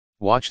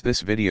Watch this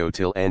video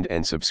till end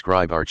and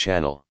subscribe our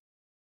channel.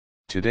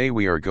 Today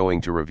we are going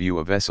to review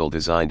a vessel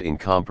designed in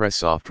Compress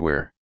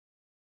software.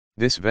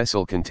 This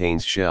vessel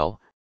contains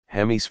shell,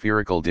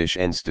 hemispherical dish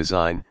ends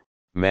design,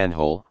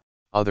 manhole,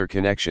 other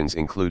connections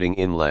including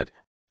inlet,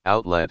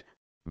 outlet,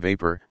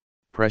 vapor,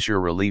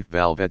 pressure relief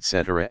valve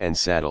etc. and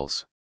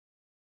saddles.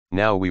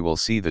 Now we will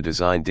see the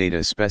design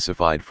data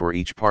specified for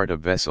each part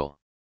of vessel.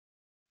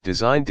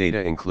 Design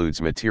data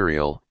includes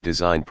material,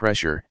 design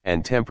pressure,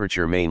 and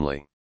temperature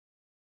mainly.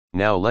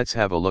 Now let's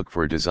have a look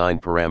for design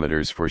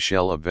parameters for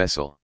shell of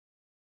vessel.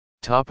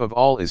 Top of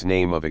all is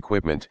name of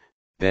equipment,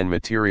 then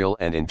material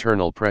and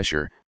internal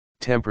pressure,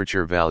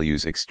 temperature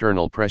values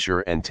external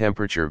pressure and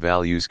temperature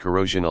values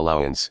corrosion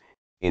allowance,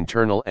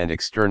 internal and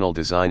external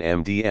design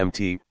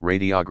MDMT,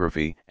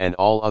 radiography and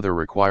all other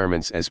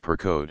requirements as per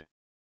code.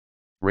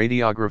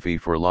 Radiography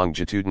for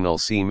longitudinal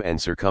seam and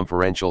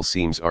circumferential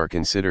seams are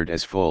considered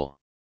as full.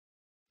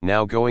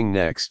 Now going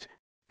next,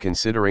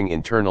 considering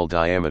internal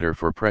diameter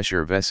for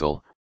pressure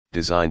vessel,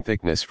 design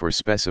thickness for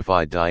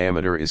specified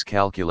diameter is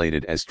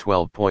calculated as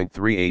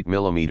 12.38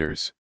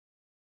 mm.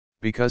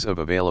 Because of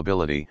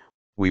availability,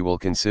 we will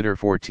consider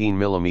 14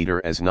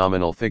 mm as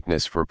nominal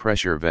thickness for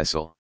pressure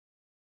vessel.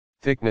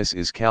 Thickness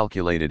is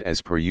calculated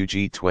as per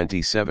UG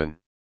 27.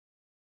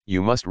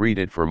 You must read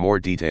it for more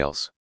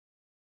details.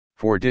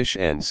 For dish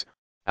ends,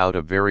 out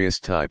of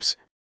various types,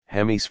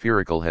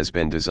 hemispherical has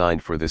been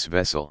designed for this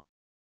vessel.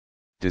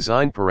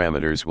 Design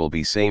parameters will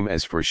be same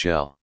as for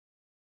shell.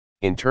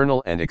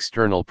 Internal and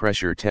external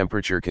pressure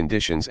temperature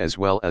conditions as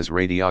well as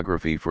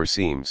radiography for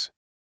seams.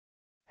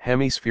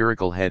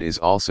 Hemispherical head is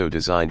also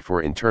designed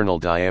for internal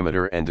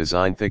diameter and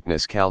design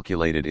thickness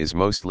calculated is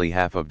mostly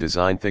half of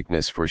design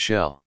thickness for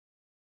shell.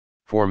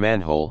 For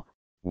manhole,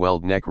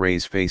 weld neck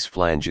raise face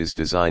flange is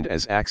designed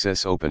as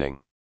access opening.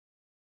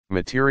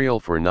 Material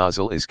for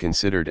nozzle is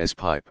considered as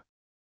pipe.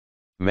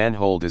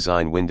 Manhole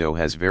design window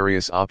has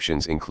various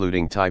options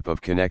including type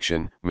of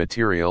connection,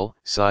 material,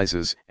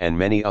 sizes, and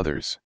many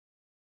others.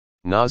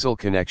 Nozzle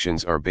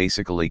connections are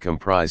basically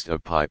comprised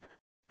of pipe,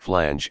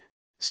 flange,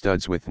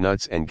 studs with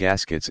nuts and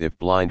gaskets if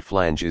blind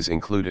flange is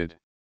included.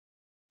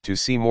 To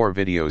see more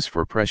videos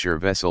for pressure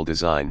vessel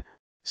design,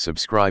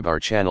 subscribe our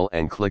channel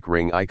and click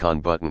ring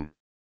icon button.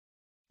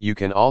 You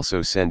can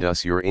also send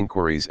us your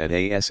inquiries at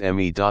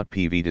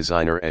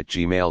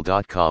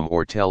asme.pvdesigner@gmail.com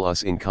or tell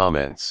us in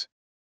comments.